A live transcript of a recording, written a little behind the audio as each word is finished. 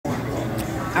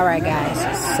Alright guys,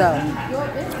 so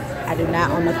I do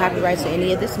not own the copyrights to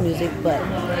any of this music, but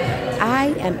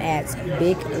I am at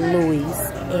Big Louie's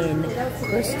in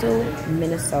Crystal,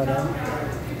 Minnesota.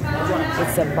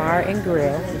 It's a bar and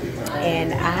grill,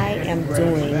 and I am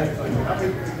doing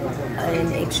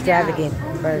an extravagant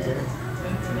burger.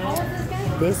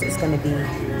 This is going to be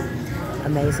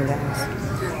amazing,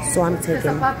 guys. So I'm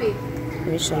taking, let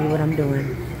me show you what I'm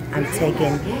doing. I'm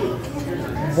taking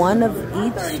one of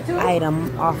each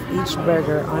item off each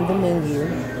burger on the menu.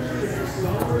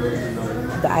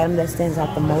 The item that stands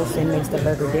out the most and makes the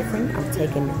burger different, I'm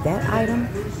taking that item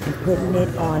and putting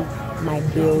it on my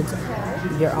build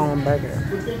your own burger.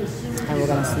 And we're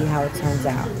gonna see how it turns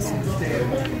out.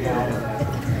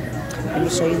 Let me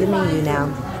show you the menu now.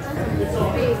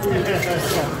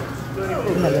 So,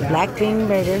 we have the black bean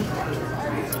burger,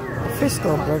 the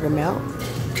Frisco burger melt,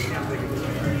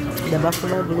 the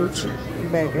buffalo blue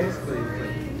burger,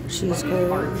 cheese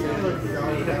curd.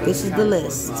 This is the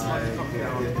list.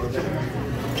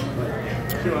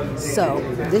 So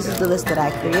this is the list that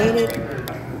I created,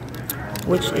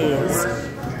 which is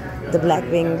the black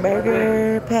bean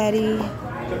burger patty,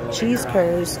 cheese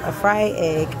curds, a fried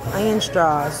egg, onion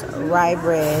straws, rye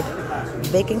bread,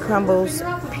 bacon crumbles,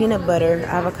 peanut butter,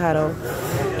 avocado,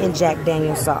 and Jack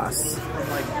Daniel's sauce.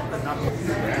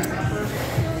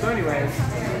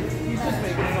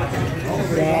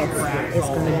 That is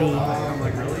going to be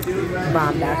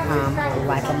bomb.com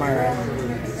like a murder.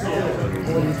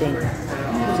 What do you think?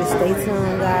 Just stay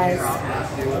tuned, guys.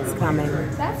 It's coming.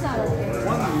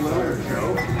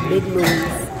 Big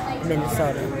Louie's,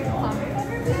 Minnesota.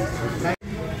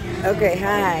 Okay,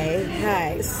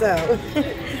 hi. So,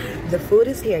 the food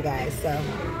is here, guys. So,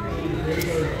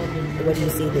 what do you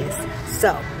see this?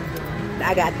 So,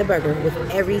 I got the burger with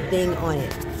everything on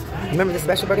it. Remember the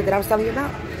special burger that I was telling you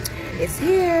about? It's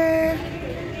here.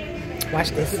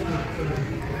 Watch this.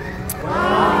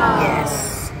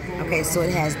 Yes. Okay, so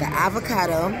it has the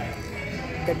avocado,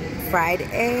 the fried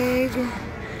egg,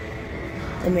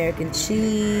 American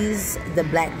cheese, the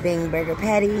black bean burger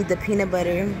patty, the peanut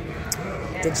butter,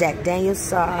 the Jack Daniel's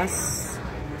sauce,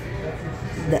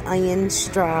 the onion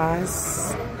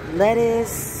straws,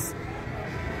 lettuce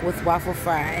with waffle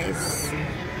fries.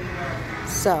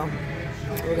 So,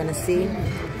 we're gonna see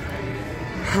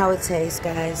how it tastes,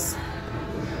 guys.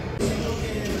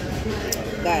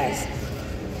 Guys,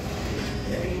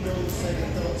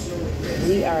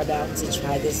 we are about to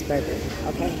try this burger,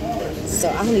 okay? So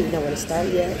I don't even know where to start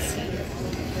yet.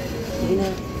 You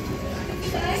know?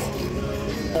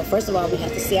 So first of all, we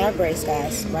have to see our grace,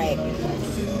 guys, right?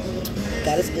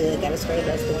 God is good, God is great,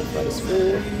 God is good for this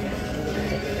food.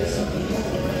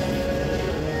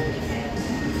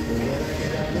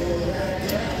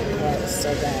 Alright,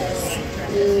 so guys,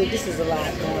 this is a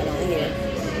lot going on here.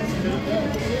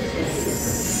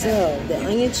 So, the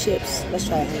onion chips, let's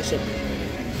try onion chip.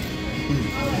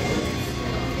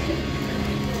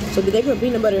 So, did they put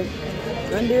peanut butter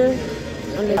under?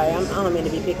 I don't mean to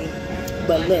be picky,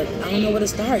 but look, I don't know where to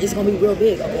start. It's gonna be real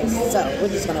big. Okay, so we're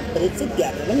just gonna put it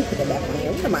together. Let me put it back on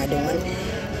here. What am I doing?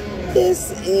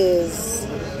 This is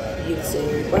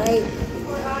YouTube, right?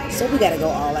 So we gotta go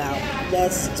all out.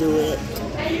 Let's do it.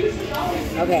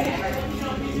 Okay,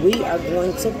 we are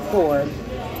going to pour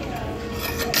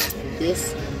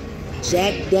this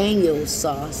Jack Daniel's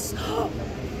sauce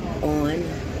on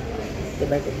the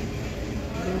burger.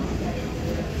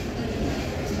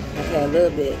 Okay, a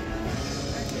little bit.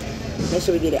 Make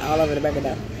sure we get it all over the burger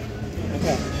though.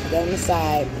 Okay, go on the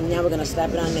side. And now we're gonna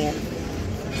slap it on there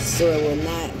so it will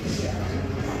not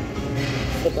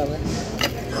flip over.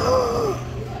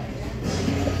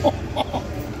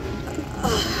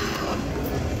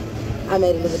 I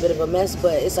made a little bit of a mess,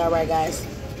 but it's alright, guys.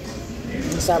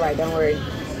 It's alright, don't worry.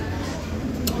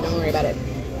 Don't worry about it.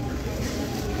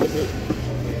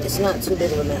 It's not too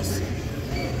big of a mess.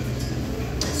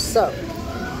 So,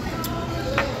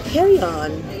 carry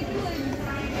on.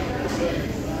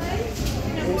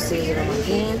 Let me see, is it on my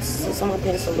pants? It's on my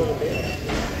pants a little bit.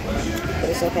 But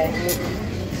it's okay.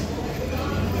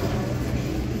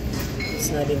 It's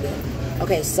not big deal.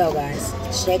 Okay, so guys,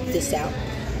 check this out.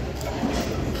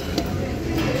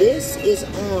 This is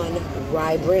on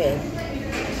rye bread.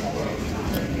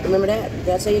 Remember that? Did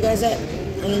I tell you guys that?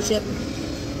 Onion chip.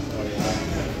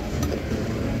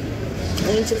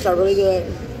 Onion chips are really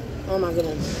good. Oh my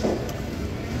goodness.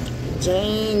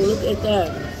 Dang, look at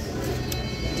that.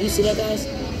 Do you see that, guys?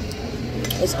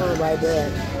 It's on rye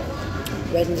bread.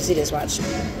 Wait to see this, watch.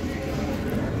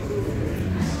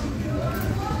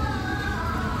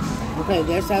 Okay,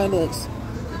 that's how it looks.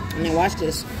 And then watch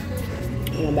this.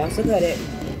 I'm about to cut it.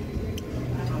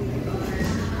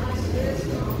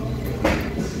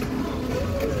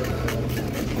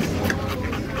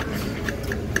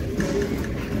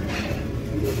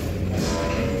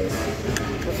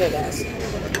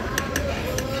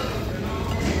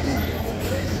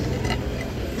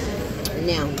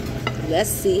 Now, let's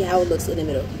see how it looks in the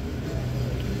middle.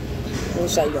 Let me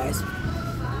show you guys.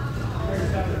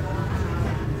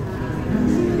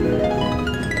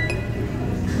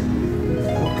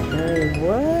 Okay,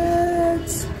 what?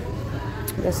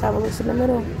 That's how it looks in the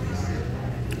middle.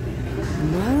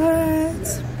 What?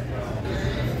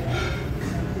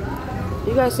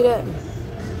 You guys see that?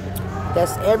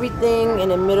 That's everything in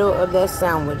the middle of that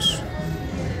sandwich.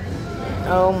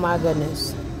 Oh my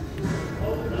goodness.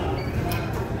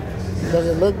 Does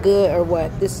it look good or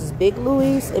what? This is Big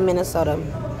Louie's in Minnesota.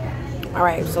 All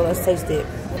right, so let's taste it.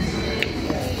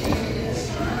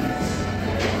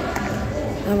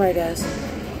 All right, guys.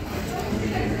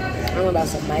 I'm about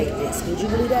to bite this. Would you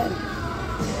believe that?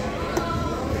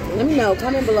 Let me know.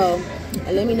 Comment below.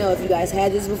 And let me know if you guys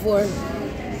had this before.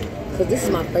 Because this is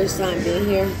my first time being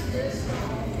here.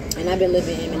 And I've been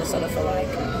living in Minnesota for like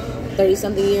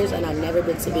 30-something years. And I've never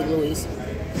been to Big Louie's.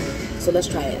 So let's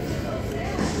try it.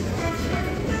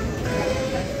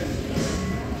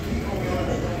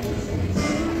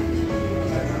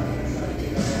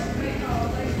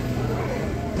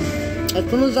 As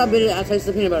soon as I bit it, I taste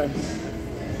the peanut butter.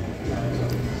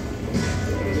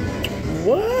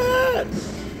 What?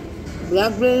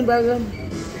 Black bean burger.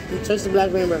 You taste the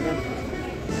black bean burger.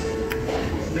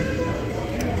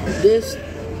 This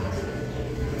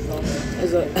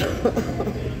is a...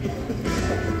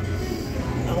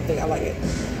 I don't think I like it.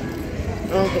 I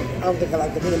don't think I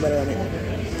like the peanut butter on it.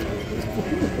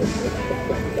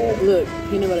 Look,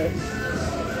 peanut butter.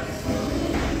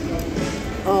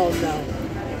 Oh no.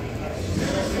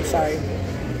 I'm sorry.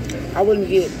 I wouldn't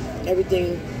get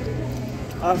everything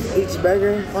off each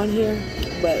burger on here,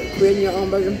 but creating your own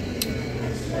burger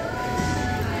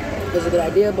is a good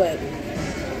idea, but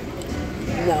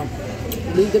no.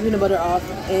 Leave the peanut butter off,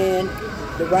 and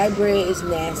the rye bread is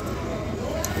nasty.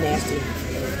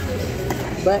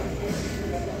 But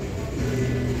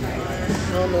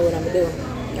I don't know what I'm gonna do.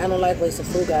 I don't like wasting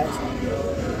food, guys.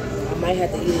 I might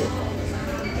have to eat it.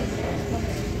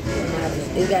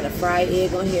 It got a fried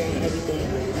egg on here and everything.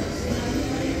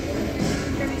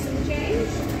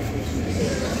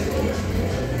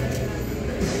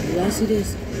 You guys see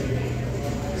this?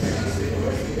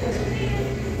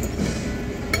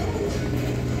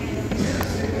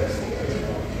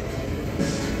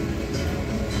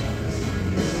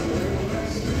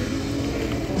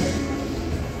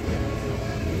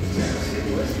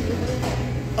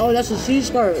 Oh, that's a cheese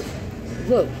curd.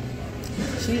 Look,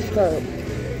 cheese curd.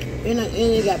 And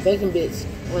it got bacon bits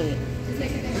on it.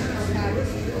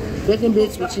 Bacon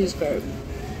bits with cheese curd.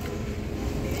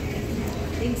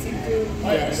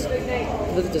 Yes.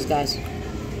 Look at this, guys.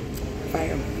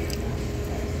 Fire.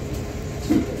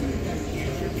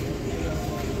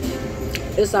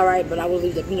 It's alright, but I will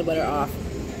leave the peanut butter off.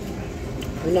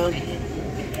 You know?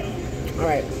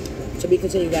 Alright. To be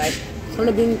continued, guys. Come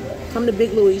to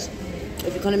Big Louie's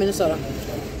if you come to Minnesota.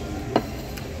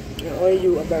 And order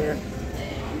you a burger.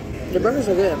 The burgers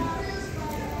are good.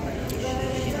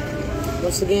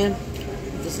 Once again,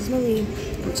 this is Marie.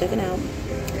 I'm checking out.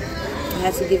 I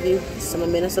have to give you some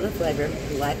Minnesota flavor.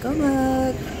 Like a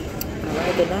mug.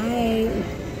 Alright, good night.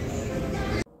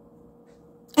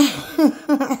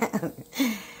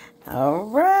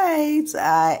 Alright,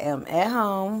 I am at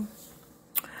home.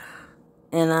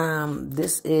 And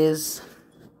this is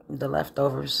the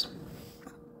leftovers.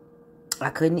 I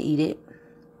couldn't eat it.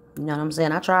 You know what I'm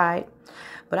saying? I tried.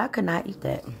 But I could not eat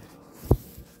that.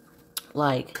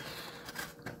 Like,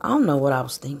 I don't know what I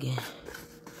was thinking.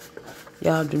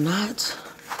 Y'all do not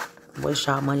waste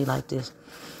y'all money like this.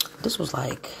 This was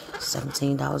like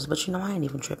 $17. But you know, I ain't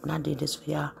even tripping. I did this for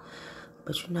y'all.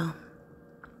 But you know,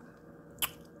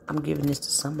 I'm giving this to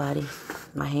somebody.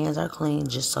 My hands are clean,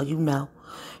 just so you know.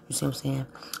 You see what I'm saying?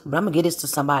 But I'm going to give this to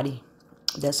somebody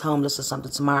that's homeless or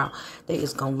something tomorrow. They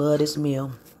is going to love this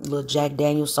meal. A little Jack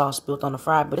Daniels sauce spilled on the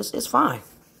fry. But it's fine.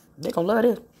 They're going to love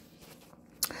it.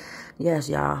 Yes,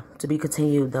 y'all. To be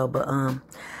continued, though. But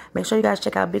make sure you guys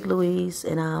check out Big Louie's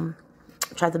and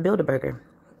try to build a burger.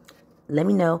 Let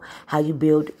me know how you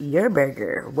build your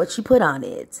burger. What you put on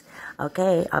it.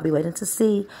 Okay? I'll be waiting to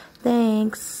see.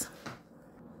 Thanks.